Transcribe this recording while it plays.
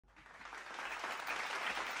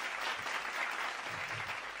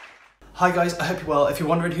Hi guys, I hope you're well. If you're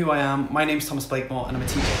wondering who I am, my name's Thomas Blakemore and I'm a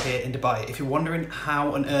teacher here in Dubai. If you're wondering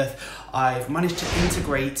how on earth I've managed to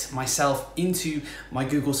integrate myself into my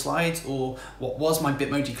Google Slides or what was my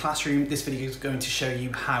Bitmoji classroom, this video is going to show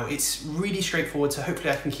you how. It's really straightforward, so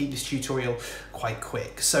hopefully I can keep this tutorial quite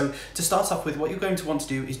quick. So to start off with, what you're going to want to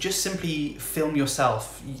do is just simply film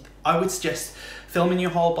yourself. I would suggest filming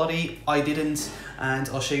your whole body. I didn't, and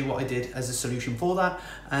I'll show you what I did as a solution for that.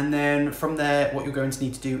 And then from there, what you're going to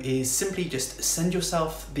need to do is simply just send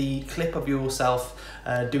yourself the clip of yourself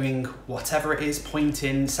doing whatever it is,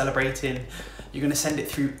 pointing, celebrating. You're going to send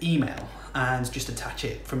it through email and just attach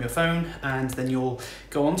it from your phone, and then you'll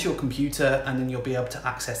go onto your computer and then you'll be able to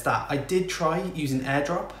access that. I did try using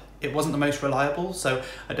AirDrop. It wasn't the most reliable, so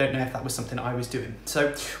I don't know if that was something I was doing.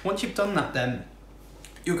 So once you've done that, then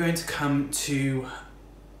you're going to come to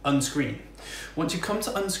unscreen. Once you come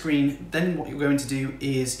to unscreen, then what you're going to do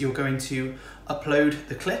is you're going to upload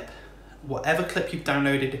the clip, whatever clip you've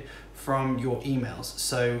downloaded from your emails.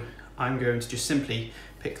 So I'm going to just simply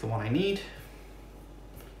pick the one I need.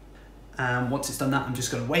 And once it's done that, I'm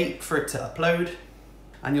just going to wait for it to upload.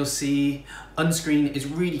 And you'll see unscreen is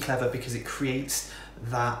really clever because it creates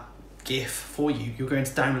that GIF for you. You're going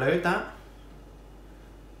to download that.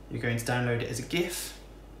 You're going to download it as a GIF.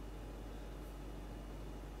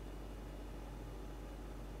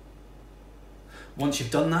 Once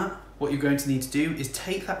you've done that, what you're going to need to do is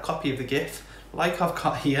take that copy of the GIF, like I've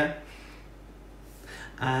got here,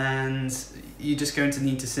 and you're just going to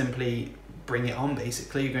need to simply bring it on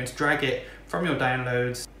basically. You're going to drag it from your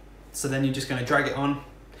downloads. So then you're just going to drag it on,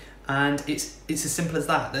 and it's as simple as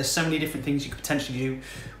that. There's so many different things you could potentially do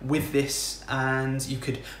with this, and you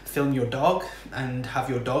could film your dog and have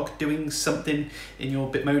your dog doing something in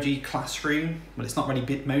your Bitmoji classroom. Well, it's not really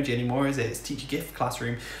Bitmoji anymore, is it? It's Teacher GIF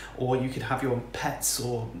classroom. Or you could have your pets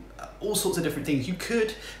or all sorts of different things. You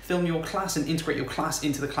could film your class and integrate your class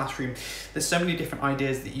into the classroom. There's so many different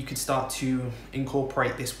ideas that you could start to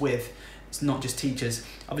incorporate this with. It's not just teachers.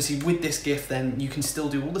 Obviously with this GIF then you can still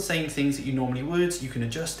do all the same things that you normally would. You can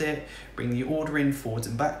adjust it, bring the order in forwards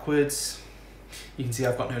and backwards. You can see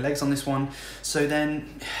I've got no legs on this one. So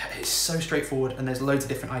then it's so straightforward, and there's loads of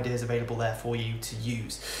different ideas available there for you to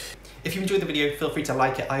use. If you enjoyed the video, feel free to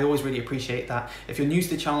like it. I always really appreciate that. If you're new to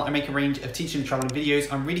the channel, I make a range of teaching and traveling videos.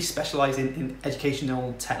 I'm really specialising in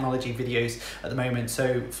educational technology videos at the moment,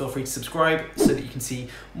 so feel free to subscribe so that you can see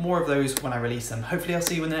more of those when I release them. Hopefully I'll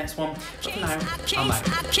see you in the next one, but for now, I'm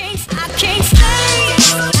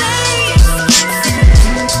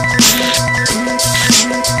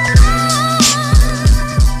out.